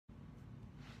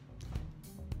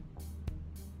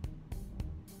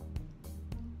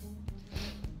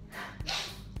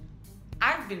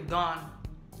been gone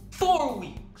 4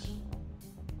 weeks.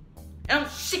 And I'm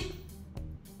sick.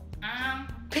 I'm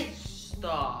pissed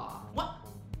off. What?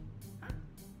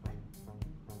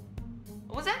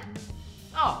 What was that?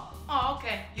 Oh,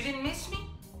 okay. You didn't miss me?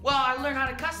 Well, I learned how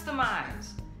to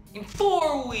customize in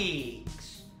 4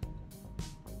 weeks.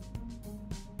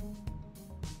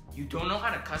 You don't know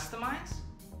how to customize?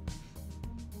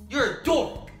 You're a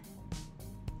dork.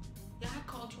 Yeah, I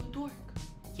called you a dork.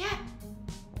 Yeah.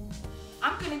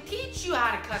 I'm gonna teach you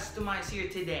how to customize here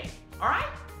today, all right?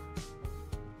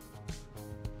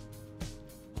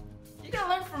 You gotta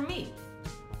learn from me.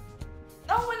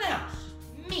 No one else.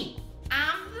 Me.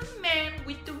 I'm the man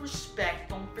with the respect.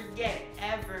 Don't forget it,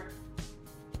 ever.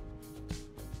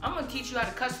 I'm gonna teach you how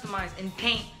to customize and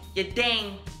paint your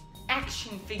dang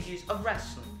action figures of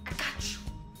wrestling. I got you.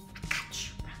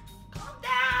 Calm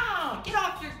down. Get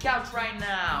off your couch right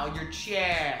now. Your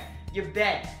chair, your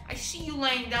bed. I see you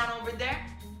laying down over there.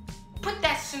 Put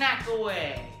that snack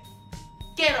away.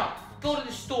 Get up. Go to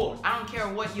the store. I don't care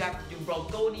what you have to do, bro.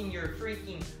 Go in your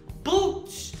freaking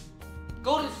boots.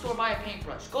 Go to the store, buy a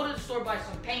paintbrush. Go to the store, buy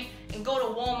some paint. And go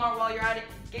to Walmart while you're at it.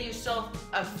 Get yourself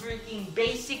a freaking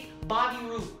basic Bobby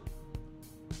Roode.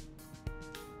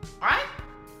 Alright?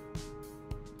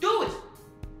 Do it.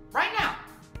 Right now.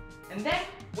 And then,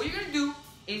 what you're gonna do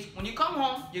is, when you come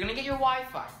home, you're gonna get your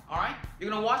Wi-Fi. Alright?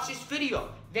 You're gonna watch this video.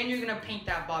 Then you're gonna paint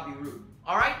that Bobby Roode.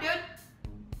 Alright, dude?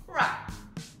 Right.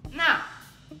 Now,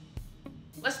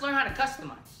 let's learn how to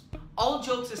customize. All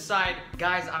jokes aside,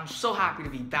 guys, I'm so happy to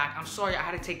be back. I'm sorry I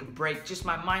had to take a break. Just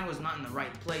my mind was not in the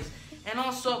right place. And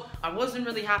also, I wasn't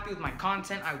really happy with my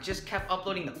content. I just kept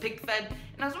uploading the pic fed.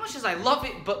 And as much as I love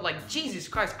it, but like, Jesus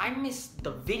Christ, I miss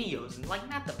the videos. And like,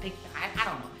 not the pic fed. I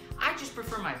don't know. I just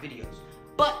prefer my videos.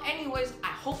 But anyways, I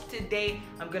hope today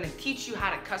I'm gonna teach you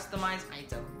how to customize.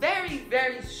 It's a very,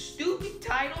 very stupid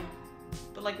title.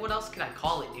 But like, what else could I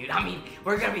call it, dude? I mean,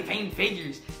 we're gonna be painting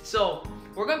figures. So,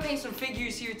 we're gonna paint some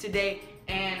figures here today,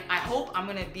 and I hope I'm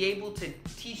gonna be able to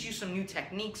teach you some new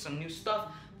techniques, some new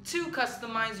stuff to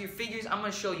customize your figures. I'm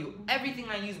gonna show you everything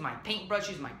I use, my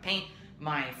paintbrushes, my paint,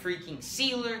 my freaking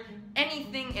sealer,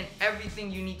 anything and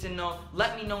everything you need to know.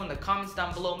 Let me know in the comments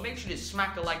down below. Make sure to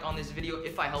smack a like on this video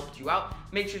if I helped you out.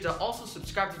 Make sure to also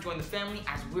subscribe to join the family,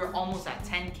 as we're almost at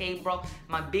 10K, bro.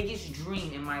 My biggest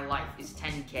dream in my life is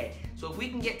 10K. So if we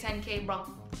can get 10K, bro,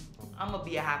 I'm gonna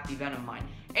be a happy Venom mind.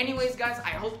 Anyways, guys, I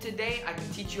hope today I can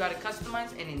teach you how to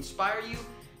customize and inspire you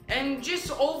and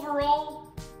just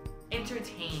overall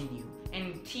entertain you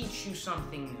and teach you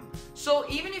something new. So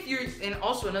even if you're, and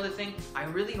also another thing, I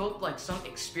really hope like some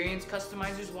experienced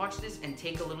customizers watch this and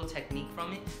take a little technique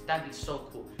from it. That'd be so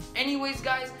cool. Anyways,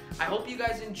 guys, I hope you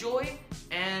guys enjoy,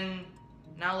 and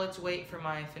now let's wait for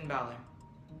my Finn Balor.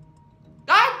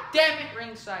 God damn it,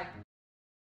 ringside.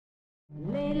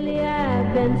 Lately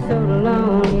I've been so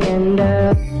lonely, and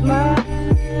a smile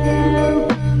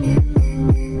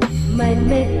might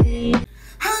make me.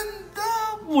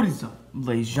 What is up,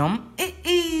 ladies and gentlemen? It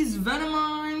is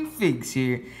Venomine Figs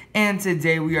here, and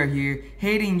today we are here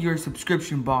hitting your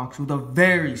subscription box with a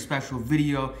very special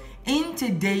video. In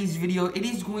today's video, it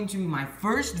is going to be my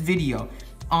first video,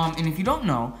 and if you don't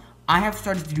know, I have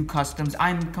started to do customs.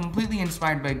 I'm completely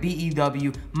inspired by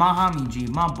BEW, my homie G,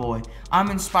 my boy. I'm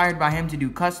inspired by him to do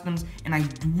customs, and I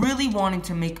really wanted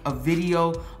to make a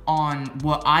video on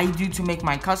what I do to make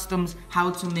my customs,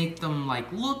 how to make them like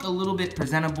look a little bit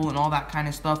presentable and all that kind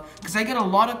of stuff, because I get a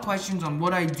lot of questions on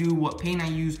what I do, what paint I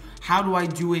use, how do I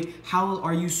do it, how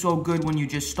are you so good when you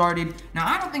just started. Now,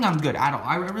 I don't think I'm good at all.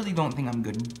 I really don't think I'm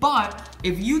good, but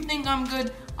if you think I'm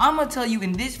good, I'm gonna tell you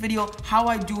in this video how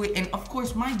I do it. And of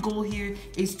course, my goal here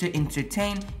is to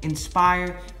entertain,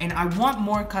 inspire, and I want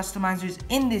more customizers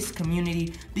in this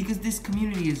community, because this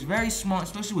community is very small,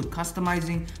 especially with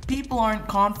customizing. People aren't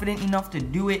confident enough to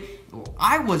do it.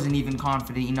 I wasn't even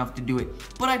confident enough to do it,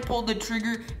 but I pulled the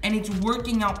trigger and it's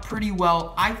working out pretty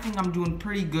well. I think I'm doing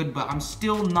pretty good, but I'm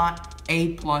still not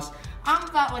A+. I'm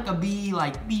got like a B,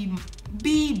 like B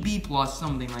plus,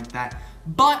 something like that.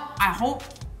 But I hope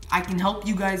I can help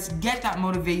you guys get that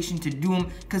motivation to do them,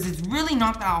 because it's really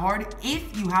not that hard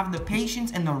if you have the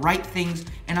patience and the right things,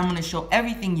 and I'm gonna show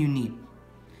everything you need.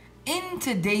 In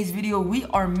today's video, we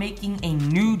are making a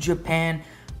New Japan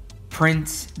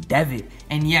Prince Devitt,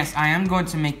 and yes, I am going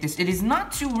to make this. It is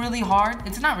not too really hard.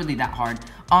 It's not really that hard.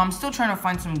 I'm still trying to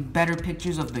find some better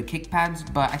pictures of the kick pads,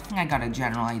 but I think I got a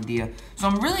general idea. So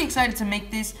I'm really excited to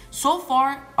make this. So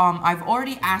far, I've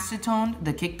already acetoned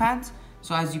the kick pads.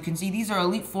 So as you can see, these are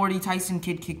Elite 40 Tyson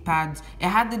Kidd kick pads. It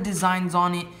had the designs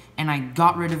on it, and I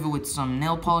got rid of it with some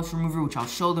nail polish remover, which I'll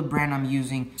show the brand I'm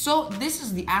using. So this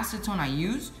is the acetone I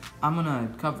use. I'm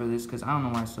gonna cover this because I don't know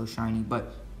why it's so shiny,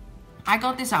 but I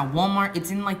got this at Walmart. It's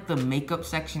in like the makeup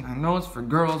section. I know it's for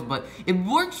girls, but it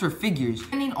works for figures.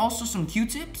 I need also some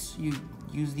Q-tips. You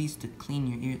use these to clean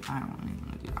your ears. I don't even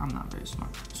know, dude. I'm not very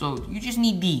smart. So you just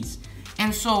need these.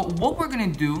 And so what we're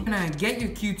gonna do, we're gonna get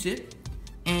your Q-tip,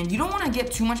 and you don't wanna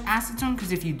get too much acetone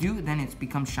because if you do, then it's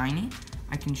becomes shiny.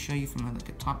 I can show you from like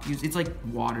a top view. It's like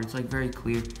water, it's like very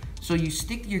clear. So you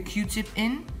stick your Q-tip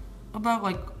in about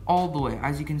like all the way.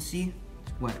 As you can see,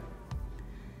 it's wet.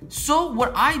 So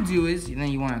what I do is, and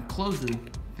then you want to close the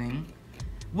thing.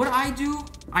 What I do,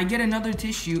 I get another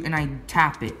tissue and I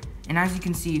tap it. And as you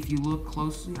can see, if you look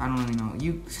closely, I don't really know,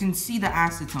 you can see the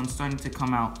acetone starting to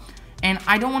come out. And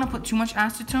I don't want to put too much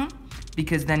acetone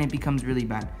because then it becomes really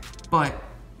bad. But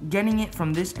getting it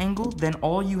from this angle, then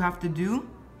all you have to do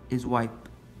is wipe.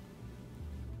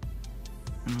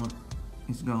 And look,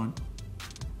 it's going.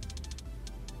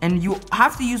 And you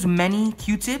have to use many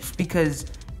Q-tips because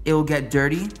it'll get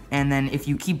dirty, and then if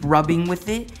you keep rubbing with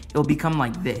it, it'll become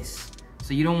like this.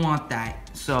 So you don't want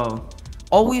that. So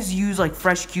always use like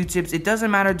fresh Q-tips. It doesn't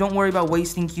matter, don't worry about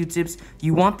wasting Q-tips.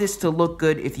 You want this to look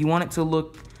good. If you want it to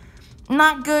look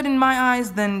not good in my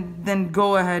eyes, then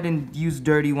go ahead and use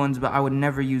dirty ones, but I would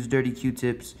never use dirty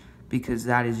Q-tips because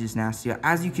that is just nasty.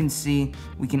 As you can see,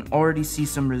 we can already see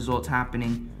some results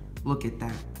happening. Look at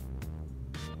that.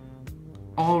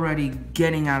 Already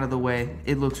getting out of the way.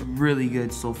 It looks really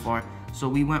good so far. So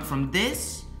we went from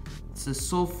this to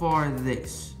so far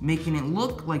this, making it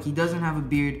look like he doesn't have a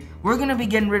beard. We're gonna be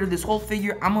getting rid of this whole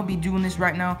figure. I'm gonna be doing this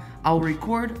right now. I'll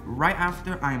record right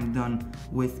after I am done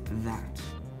with that.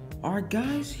 Alright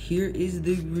guys, here is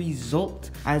the result.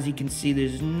 As you can see,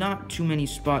 there's not too many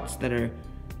spots that are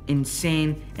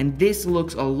insane, and this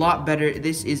looks a lot better.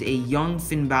 This is a young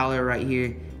Finn Balor right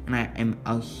here. And I am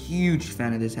a huge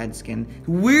fan of this head scan.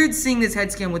 Weird seeing this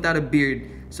head scan without a beard.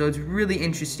 So it's really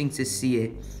interesting to see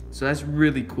it. So that's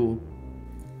really cool.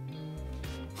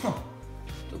 Huh.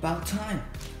 About time.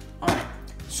 Alright.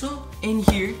 So in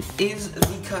here is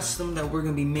the custom that we're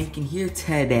going to be making here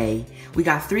today. We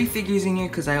got 3 figures in here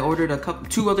because I ordered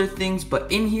two other things. But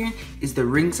in here is the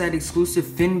ringside exclusive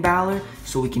Finn Balor.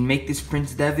 So we can make this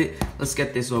Prince Devitt. Let's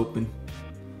get this open.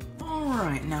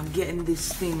 Alright, now getting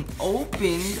this thing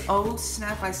opened. Oh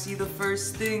snap, I see the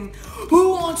first thing.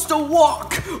 Who wants to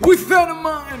walk with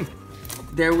Venomine?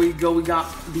 There we go, we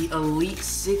got the Elite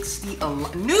 60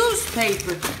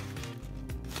 newspaper.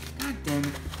 God damn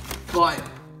it. But,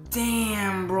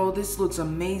 damn bro, this looks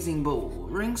amazing. But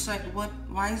ringside,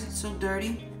 why is it so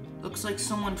dirty? Looks like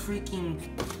someone freaking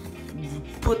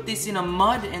put this in a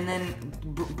mud and then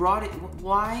brought it,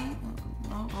 why?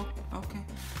 Oh, okay.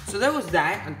 So there was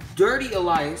that, a dirty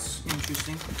Elias,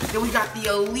 interesting. Then we got the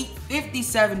Elite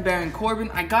 57 Baron Corbin.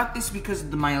 I got this because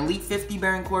of my Elite 50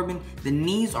 Baron Corbin. The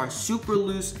knees are super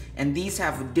loose, and these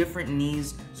have different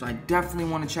knees, so I definitely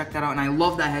want to check that out. And I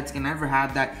love that head scan, I never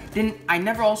had that. I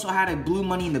never also had a blue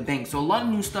Money in the Bank, so a lot of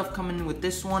new stuff coming in with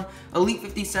this one. Elite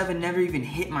 57 never even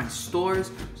hit my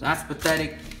stores, so that's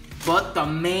pathetic. But the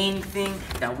main thing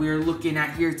that we're looking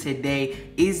at here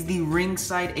today is the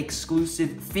ringside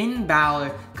exclusive Finn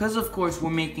Balor, because of course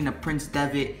we're making a Prince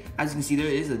Devitt. As you can see, there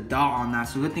is a dot on that,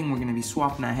 so good thing we're going to be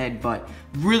swapping that head, but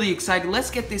really excited.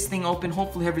 Let's get this thing open.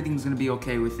 Hopefully everything's going to be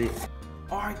okay with it.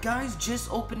 Alright guys,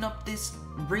 just opened up this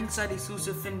ringside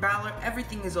exclusive Finn Balor.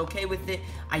 Everything is okay with it.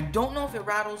 I don't know if it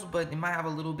rattles, but it might have a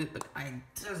little bit, but it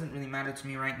doesn't really matter to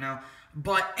me right now.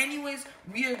 But anyways,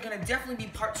 we are going to definitely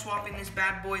be part swapping this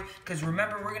bad boy, because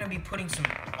remember, we're going to be putting some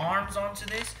arms onto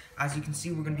this. As you can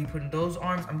see, we're going to be putting those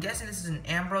arms. I'm guessing this is an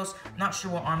Ambrose. Not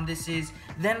sure what arm this is.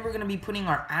 Then we're going to be putting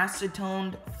our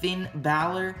acetoned Finn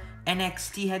Balor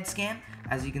NXT head scan.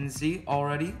 As you can see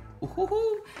already.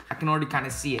 I can already kind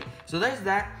of see it. So there's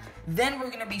that. Then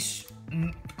we're going to be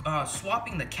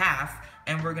swapping the calf.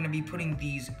 And we're going to be putting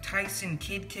these Tyson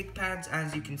Kid kick pads,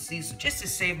 as you can see. So just to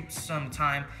save some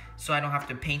time, so I don't have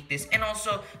to paint this. And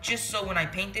also, just so when I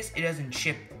paint this, it doesn't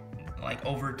chip like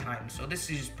over time. So this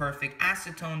is just perfect.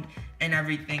 Acetoned and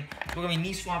everything. We're going to be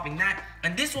knee swapping that.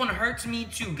 And this one hurts me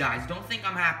too, guys. Don't think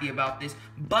I'm happy about this.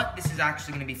 But this is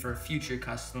actually going to be for a future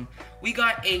custom. We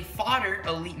got a fodder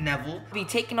Elite Neville. We'll be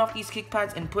taking off these kick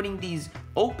pads and putting these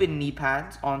open knee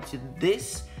pads onto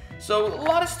this. So a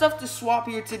lot of stuff to swap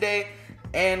here today.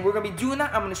 And we're going to be doing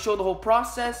that. I'm going to show the whole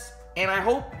process. And I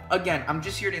hope, again, I'm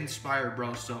just here to inspire,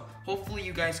 bro. So hopefully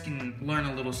you guys can learn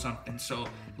a little something. So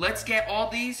let's get all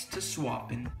these to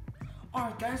swapping.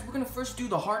 Alright guys, we're going to first do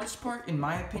the hardest part. In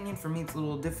my opinion, for me it's a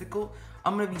little difficult.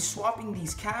 I'm going to be swapping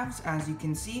these calves, as you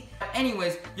can see.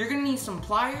 Anyways, you're going to need some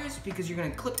pliers because you're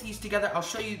going to clip these together. I'll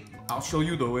show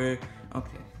you the way.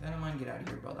 Okay. Venomine, get out of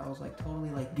here, bro. That was like totally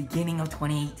like beginning of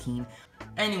 2018.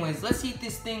 Anyways, let's heat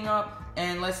this thing up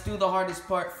and let's do the hardest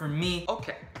part for me.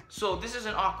 Okay, so this is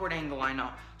an awkward angle, I know.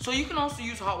 So you can also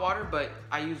use hot water, but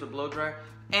I use a blow dryer.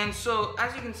 And so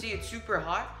as you can see, it's super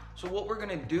hot. So what we're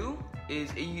gonna do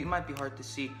is, it might be hard to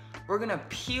see, we're gonna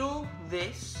peel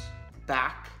this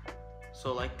back.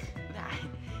 So like that,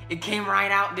 it came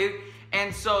right out, dude.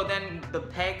 And so then the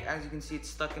peg, as you can see, it's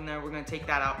stuck in there. We're gonna take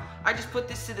that out. I just put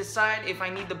this to the side. If I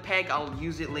need the peg, I'll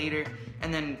use it later.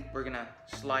 And then we're gonna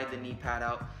slide the knee pad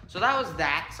out. So that was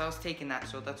that, so I was taking that.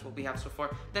 So that's what we have so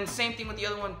far. Then same thing with the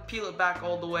other one, peel it back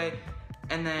all the way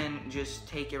and then just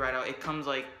take it right out. It comes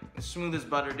like smooth as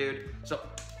butter, dude. So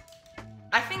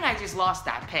I think I just lost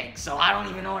that peg, so I don't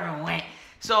even know where it went.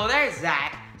 So there's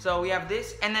that. So we have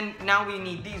this, and then now we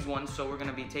need these ones, so we're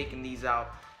gonna be taking these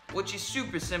out, which is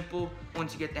super simple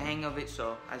once you get the hang of it.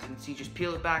 So as you can see, just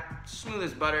peel it back, smooth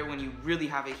as butter when you really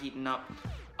have it heating up.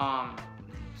 So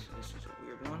this is a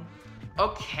weird one.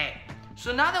 Okay,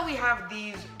 so now that we have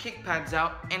these kick pads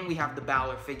out and we have the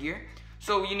Balor figure,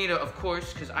 so you need to, of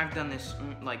course, because I've done this,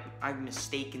 like I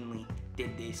mistakenly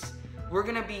did this. We're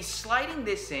gonna be sliding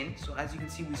this in. So as you can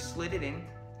see, we slid it in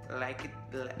like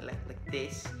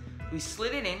this. We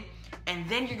slid it in, and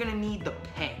then you're gonna need the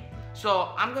peg.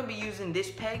 So I'm gonna be using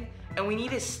this peg, and we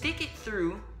need to stick it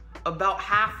through about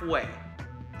halfway.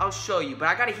 I'll show you, but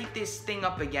I gotta heat this thing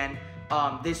up again.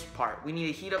 This part, we need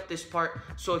to heat up this part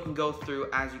so it can go through.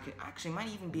 As you can, actually might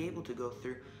even be able to go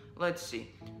through. Let's see.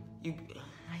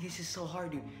 This is so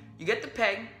hard, dude. You get the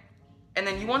peg, and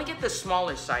then you want to get the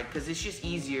smaller side because it's just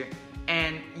easier,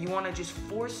 and you want to just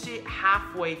force it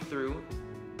halfway through.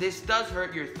 This does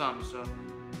hurt your thumb, so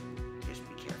just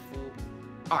be careful.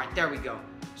 All right, there we go.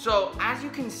 So as you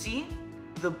can see,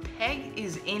 the peg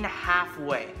is in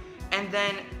halfway, and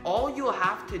then all you'll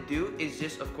have to do is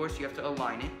just, of course, you have to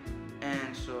align it.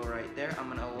 And so right there, I'm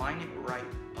gonna align it right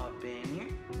up in here.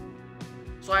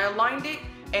 So I aligned it,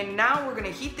 and now we're gonna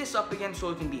heat this up again so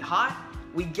it can be hot.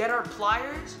 We get our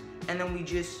pliers, and then we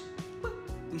just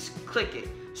click it.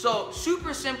 So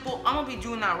super simple. I'm gonna be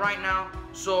doing that right now.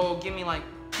 So give me like,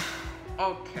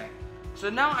 okay. So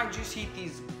now I just heat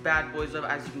these bad boys up.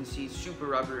 As you can see, super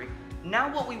rubbery.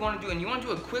 Now what we wanna do, and you wanna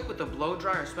do it quick with the blow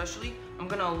dryer especially, I'm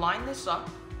gonna align this up,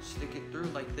 stick it through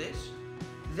like this.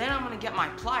 Then I'm gonna get my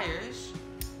pliers,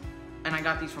 and I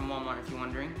got these from Walmart if you're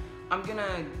wondering. I'm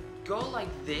gonna go like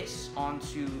this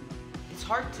onto, it's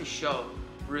hard to show,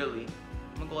 really.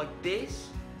 I'm gonna go like this,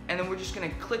 and then we're just gonna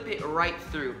clip it right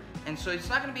through. And so it's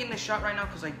not gonna be in the shot right now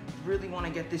because I really wanna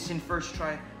get this in first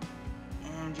try.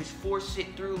 And just force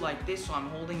it through like this, so I'm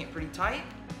holding it pretty tight.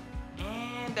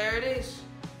 And there it is.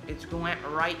 It's going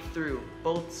right through,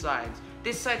 both sides.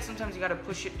 This side, sometimes you gotta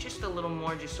push it just a little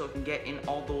more just so it can get in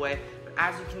all the way. But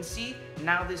as you can see,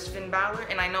 now this Finn Balor,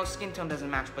 and I know skin tone doesn't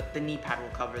match, but the knee pad will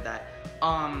cover that.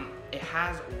 It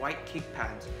has white kick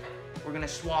pads. We're gonna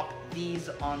swap these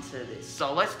onto this.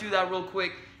 So let's do that real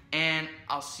quick, and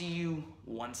I'll see you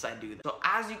once I do that. So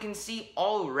as you can see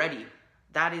already,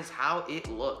 that is how it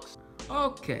looks.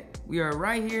 Okay, we are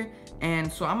right here,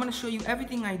 and so I'm gonna show you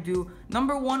everything I do.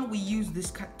 Number one, we use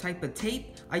this type of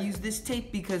tape. I use this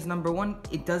tape because number one,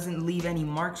 it doesn't leave any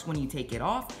marks when you take it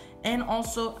off. And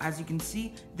also, as you can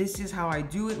see, this is how I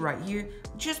do it right here,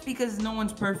 just because no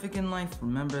one's perfect in life,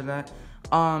 remember that.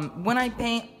 When I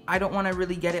paint, I don't wanna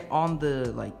really get it on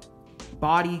the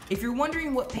body. If you're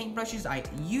wondering what paintbrushes I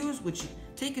use, which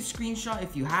take a screenshot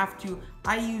if you have to,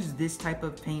 I use this type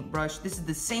of paintbrush. This is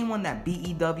the same one that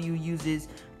BEW uses,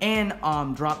 and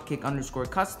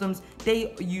Dropkick_Customs.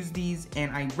 They use these,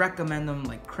 and I recommend them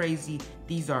like crazy.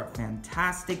 These are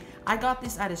fantastic. I got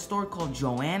this at a store called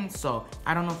Joanne, so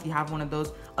I don't know if you have one of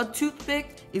those. A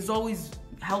toothpick is always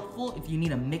helpful if you need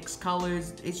to mix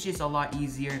colors. It's just a lot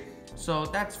easier. So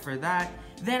that's for that.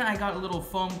 Then I got a little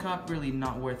foam cup, really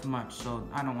not worth much, so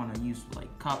I don't want to use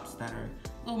cups that are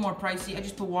a little more pricey. I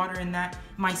just put water in that.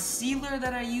 My sealer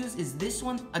that I use is this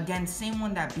one. Again, same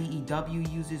one that BEW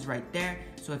uses right there.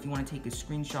 So if you want to take a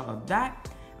screenshot of that.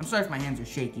 I'm sorry if my hands are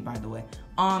shaky, by the way.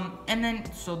 And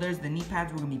then, so there's the knee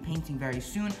pads we're gonna be painting very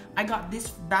soon. I got this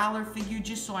Balor figure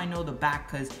just so I know the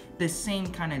back, because the same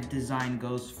kind of design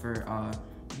goes for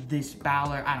this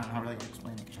Balor. I don't know how to really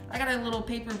explain it. I got a little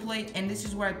paper plate, and this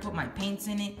is where I put my paints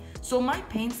in it. So my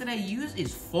paints that I use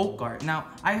is folk art. Now,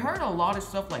 I heard a lot of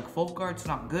stuff like folk art's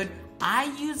not good. I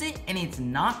use it, and it's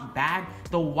not bad.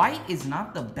 The white is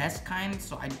not the best kind,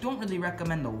 so I don't really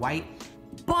recommend the white.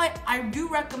 But I do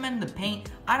recommend the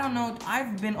paint. I don't know,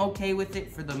 I've been okay with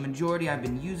it for the majority. I've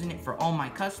been using it for all my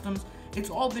customs. It's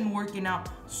all been working out,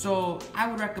 so I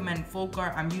would recommend folk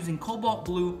art. I'm using cobalt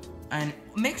blue, And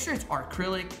make sure it's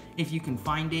acrylic if you can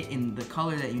find it in the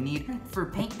color that you need. For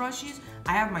paintbrushes,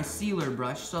 I have my sealer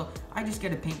brush, so I just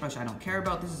get a paintbrush I don't care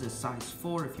about. This is a size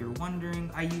 4 if you're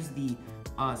wondering. I use the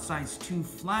size 2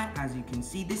 flat, as you can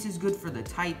see. This is good for the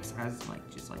types, as like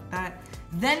just like that.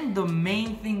 Then the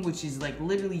main thing, which is like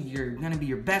literally you're gonna be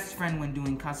your best friend when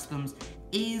doing customs,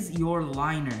 is your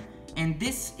liner. And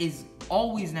this is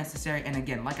always necessary, and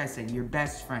again, like I said, your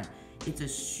best friend. It's a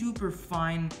super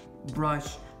fine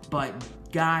brush, but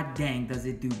god dang does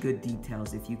it do good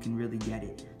details if you can really get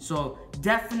it. So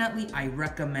definitely I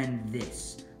recommend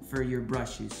this for your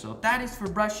brushes. So that is for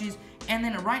brushes. And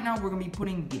then right now we're gonna be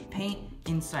putting the paint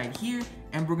inside here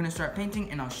and we're gonna start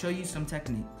painting, and I'll show you some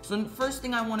technique. So the first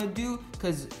thing I wanna do,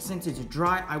 because since it's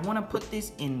dry, I wanna put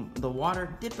this in the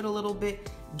water, dip it a little bit,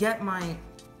 get my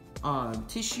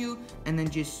tissue, and then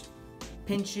just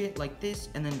pinch it like this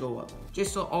and then go up,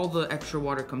 just so all the extra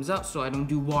water comes out, so I don't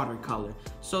do watercolor.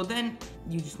 So then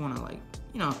you just want to, like,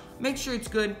 you know, make sure it's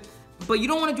good, but you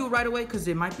don't want to do it right away because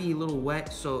it might be a little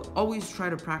wet, so always try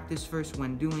to practice first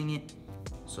when doing it.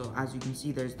 So as you can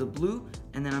see, there's the blue,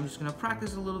 and then I'm just gonna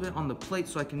practice a little bit on the plate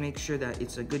so I can make sure that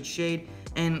it's a good shade,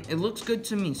 and it looks good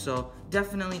to me. So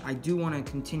definitely I do want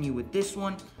to continue with this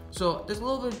one. So there's a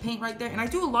little bit of paint right there, and I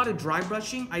do a lot of dry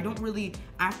brushing. I don't really,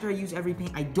 after I use every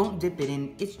paint, I don't dip it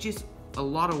in. It's just a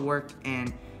lot of work,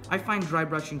 and I find dry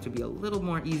brushing to be a little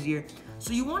more easier.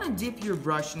 So you want to dip your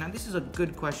brush. Now this is a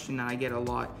good question that I get a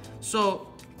lot. So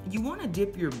you want to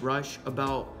dip your brush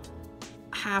about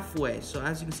halfway. So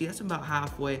as you can see, that's about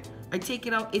halfway. I take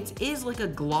it out. It is like a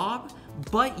glob,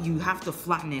 but you have to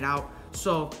flatten it out.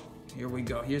 So here we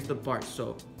go. Here's the part.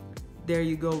 So there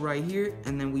you go right here,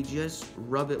 and then we just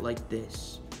rub it like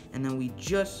this, and then we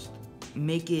just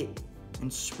make it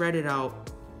and spread it out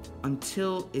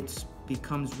until it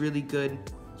becomes really good.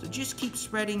 So just keep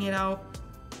spreading it out,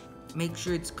 make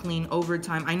sure it's clean over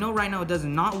time. I know right now it does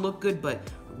not look good, but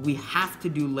we have to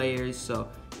do layers, so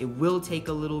it will take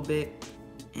a little bit.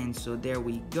 And so there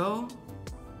we go.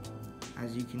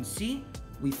 As you can see,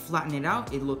 we flatten it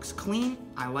out. It looks clean.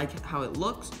 I like how it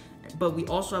looks. But we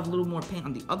also have a little more paint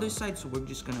on the other side, so we're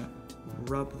just gonna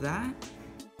rub that.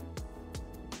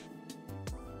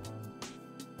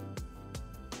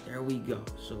 There we go.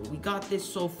 So we got this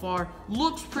so far.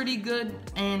 Looks pretty good,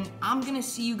 and I'm gonna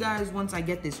see you guys once I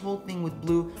get this whole thing with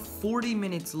blue. 40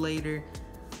 minutes later,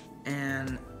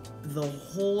 and the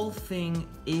whole thing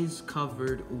is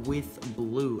covered with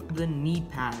blue. The knee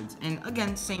pads, and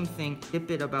again, same thing. Dip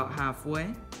it about halfway,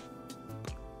 and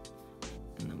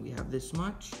then we have this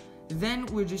much. Then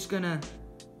we're just gonna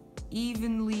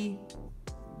evenly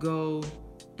go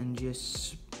and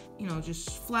just, you know, just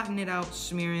flatten it out,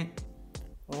 smear it.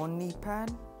 One knee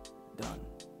pad, done.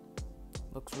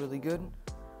 Looks really good.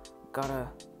 Gotta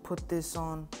put this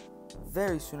on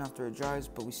very soon after it dries,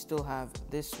 but we still have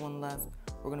this one left.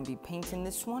 We're gonna be painting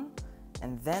this one,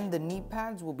 and then the knee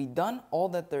pads will be done. All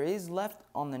that there is left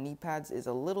on the knee pads is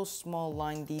a little small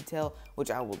line detail,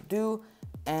 which I will do.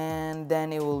 And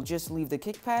then it will just leave the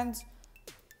kick pads,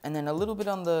 and then a little bit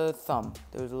on the thumb.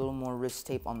 There's a little more wrist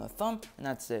tape on the thumb, and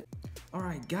that's it. All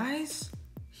right, guys,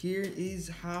 here is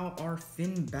how our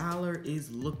Finn Balor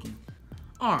is looking.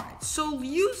 All right, so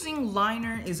using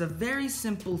liner is a very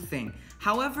simple thing.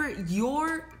 However,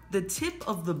 the tip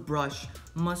of the brush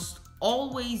must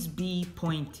always be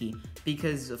pointy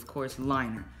because, of course,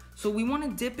 liner. So we want to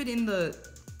dip it in the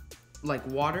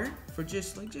water for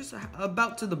just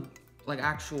about to the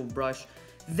actual brush.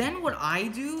 Then what I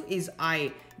do is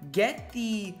I get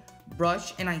the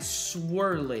brush and I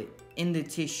swirl it in the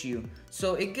tissue,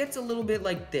 so it gets a little bit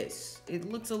like this. It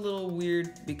looks a little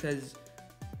weird because,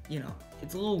 you know,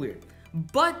 it's a little weird,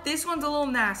 but this one's a little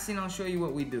nasty, and I'll show you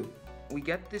what we do. We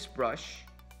get this brush,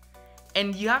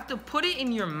 and you have to put it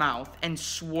in your mouth and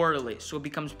swirl it so it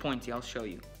becomes pointy. I'll show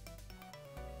you.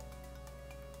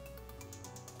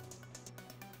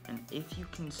 And if you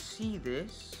can see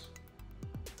this,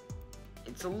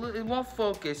 it won't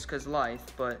focus because light,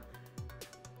 but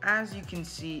as you can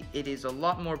see, it is a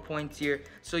lot more pointier.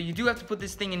 So you do have to put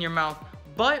this thing in your mouth,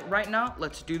 but right now,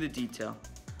 let's do the detail.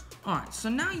 All right, so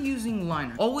now using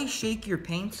liner, always shake your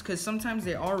paints because sometimes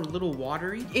they are a little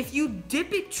watery. If you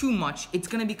dip it too much, it's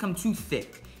gonna become too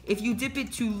thick. If you dip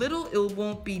it too little, it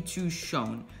won't be too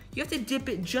shown. You have to dip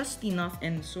it just enough,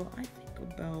 and so I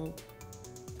think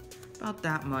about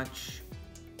that much.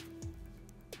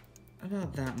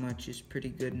 About that much is pretty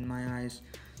good in my eyes.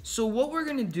 So what we're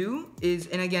gonna do is,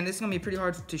 and again, this is gonna be pretty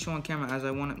hard to show on camera as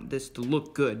I want this to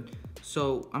look good.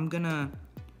 So I'm gonna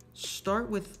start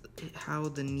with how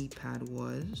the knee pad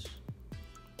was.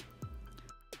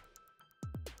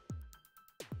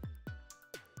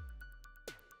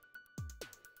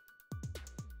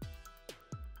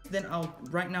 then I'll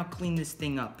right now clean this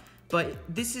thing up. But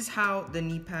this is how the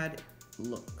knee pad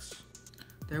looks.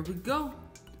 There we go.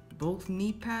 Both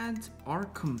knee pads are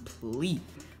complete.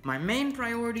 My main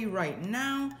priority right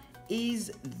now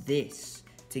is this,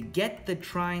 to get the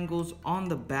triangles on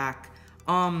the back.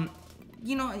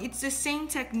 You know, it's the same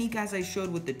technique as I showed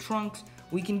with the trunks.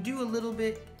 We can do a little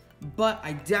bit, but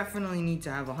I definitely need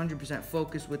to have 100%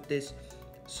 focus with this.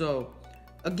 So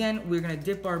again, we're gonna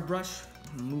dip our brush.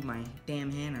 Move my damn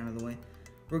hand out of the way.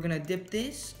 We're gonna dip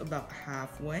this about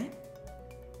halfway,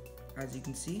 as you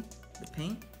can see, the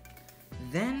paint.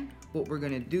 Then what we're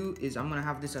gonna do is I'm gonna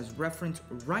have this as reference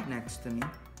right next to me.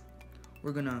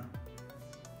 We're gonna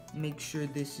make sure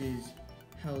this is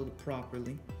held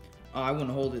properly. I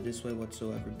wouldn't hold it this way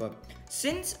whatsoever, but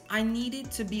since I need it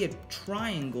to be a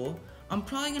triangle, I'm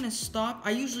probably gonna stop.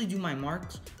 I usually do my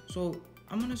marks, so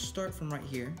I'm gonna start from right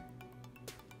here,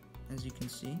 as you can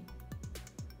see.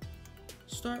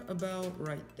 Start about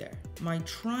right there. My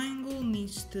triangle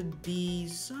needs to be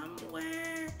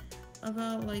somewhere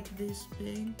about like this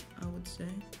big, I would say.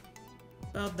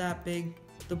 About that big.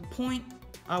 The point,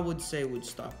 I would say, would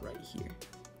stop right here.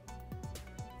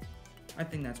 I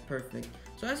think that's perfect.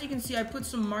 So as you can see, I put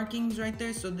some markings right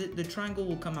there, so the triangle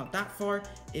will come out that far.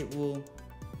 It will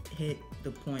hit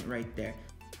the point right there.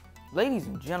 Ladies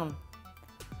and gentlemen,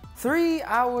 3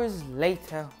 hours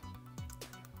later,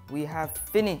 we have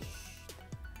finished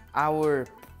our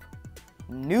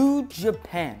New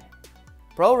Japan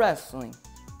Pro Wrestling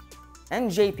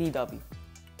and JPW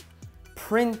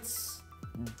Prince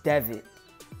Devitt.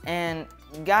 And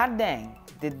god dang,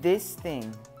 did this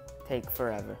thing take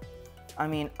forever. I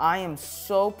mean, I am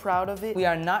so proud of it. We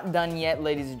are not done yet,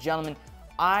 ladies and gentlemen.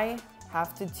 I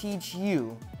have to teach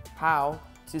you how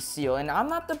to seal. And I'm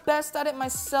not the best at it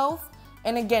myself.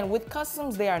 And again, with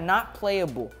customs, they are not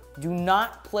playable. Do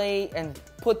not play and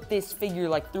put this figure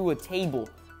like through a table.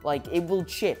 Like, it will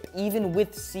chip, even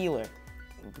with sealer,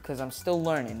 because I'm still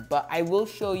learning. But I will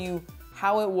show you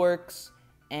how it works.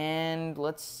 And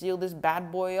let's seal this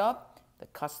bad boy up. The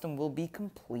custom will be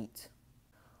complete.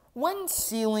 When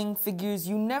sealing figures,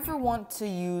 you never want to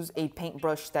use a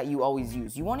paintbrush that you always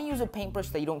use. You want to use a paintbrush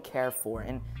that you don't care for.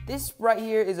 And this right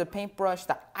here is a paintbrush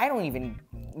that I don't even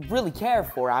really care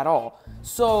for at all.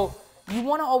 So you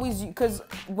want to always, because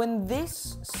when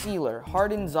this sealer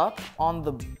hardens up on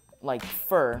the like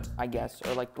fur, I guess,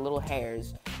 or like the little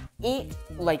hairs, it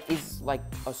like is like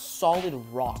a solid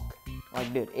rock.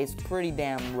 Like, dude, it's pretty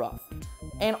damn rough.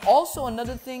 And also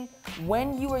another thing,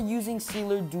 when you are using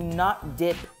sealer, do not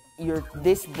dip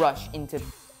this brush into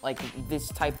like this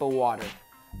type of water,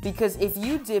 because if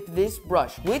you dip this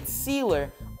brush with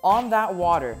sealer on that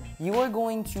water, you are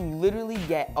going to literally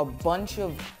get a bunch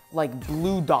of like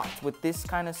blue dots with this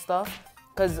kind of stuff,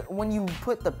 because when you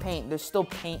put the paint, there's still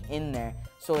paint in there,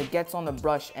 so it gets on the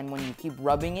brush, and when you keep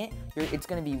rubbing it, it's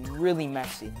going to be really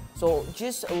messy. So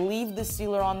just leave the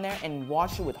sealer on there and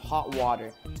wash it with hot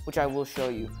water, which I will show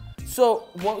you. So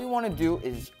what we want to do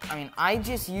is, I mean, I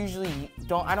just usually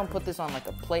don't put this on like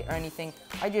a plate or anything.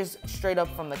 I just straight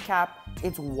up from the cap.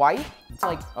 It's white. It's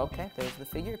like, okay, there's the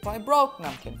figure. It probably broke. No,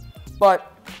 I'm kidding.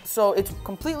 But, so it's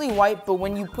completely white, but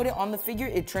when you put it on the figure,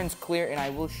 it turns clear, and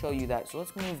I will show you that. So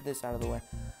let's move this out of the way.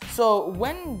 So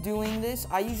when doing this,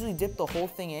 I usually dip the whole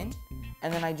thing in,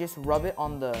 and then I just rub it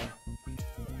on the,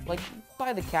 like,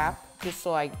 by the cap, just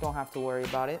so I don't have to worry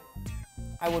about it.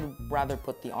 I would rather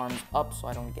put the arms up so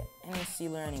I don't get any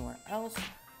sealer anywhere else.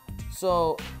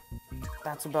 So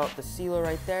that's about the sealer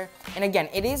right there. And again,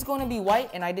 it is going to be white,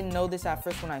 and I didn't know this at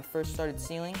first when I first started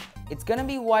sealing. It's going to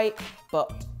be white,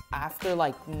 but after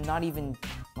like not even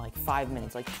like 5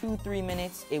 minutes, like 2-3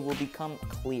 minutes, it will become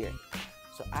clear.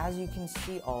 So as you can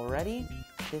see already,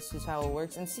 this is how it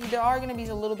works. And see, there are going to be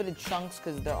a little bit of chunks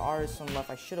because there are some left.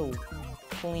 I should have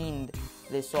cleaned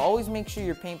this. So always make sure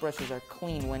your paintbrushes are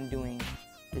clean when doing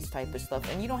this type of stuff,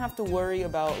 and you don't have to worry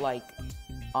about like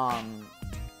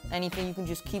anything. You can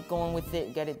just keep going with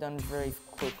it, get it done very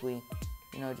quickly.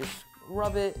 You know, just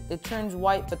rub it. It turns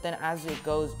white, but then as it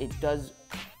goes, it does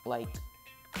like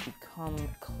become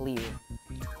clear.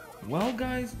 Well,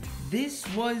 guys, this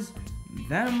was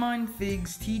Venomine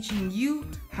Figs teaching you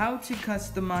how to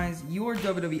customize your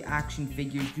WWE action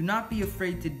figures. Do not be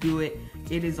afraid to do it.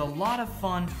 It is a lot of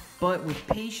fun, but with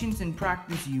patience and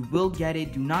practice, you will get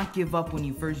it. Do not give up when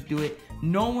you first do it.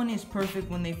 No one is perfect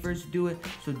when they first do it,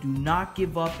 so do not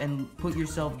give up and put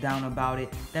yourself down about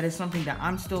it. That is something that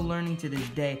I'm still learning to this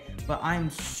day, but I'm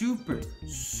super,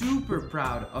 super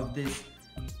proud of this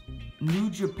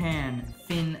New Japan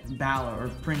Finn Balor, or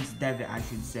Prince Devitt, I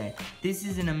should say. This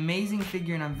is an amazing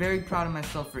figure, and I'm very proud of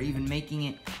myself for even making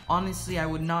it. Honestly, I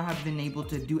would not have been able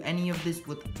to do any of this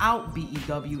without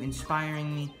BEW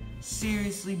inspiring me.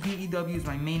 Seriously, BEW is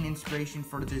my main inspiration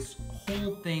for this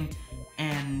whole thing,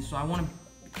 and so I want to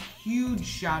huge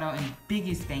shout out and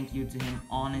biggest thank you to him,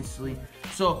 honestly.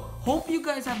 So hope you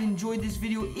guys have enjoyed this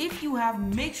video. If you have,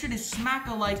 make sure to smack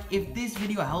a like if this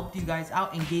video helped you guys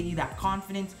out and gave you that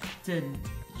confidence to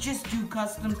just do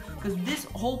customs, because this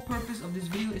whole purpose of this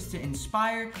video is to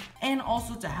inspire and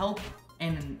also to help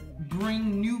and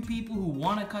bring new people who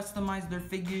want to customize their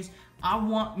figures. I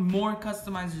want more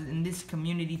customizers in this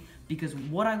community, because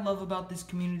what I love about this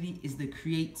community is the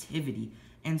creativity.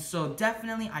 And so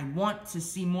definitely I want to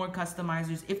see more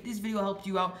customizers. If this video helped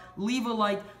you out, leave a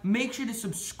like. Make sure to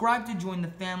subscribe to join the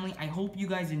family. I hope you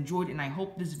guys enjoyed, and I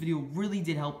hope this video really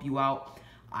did help you out.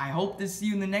 I hope to see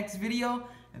you in the next video.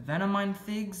 Venomine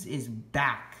Figs is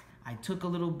back. I took a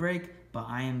little break, but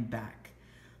I am back.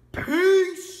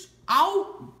 Peace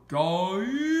out,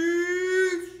 guys.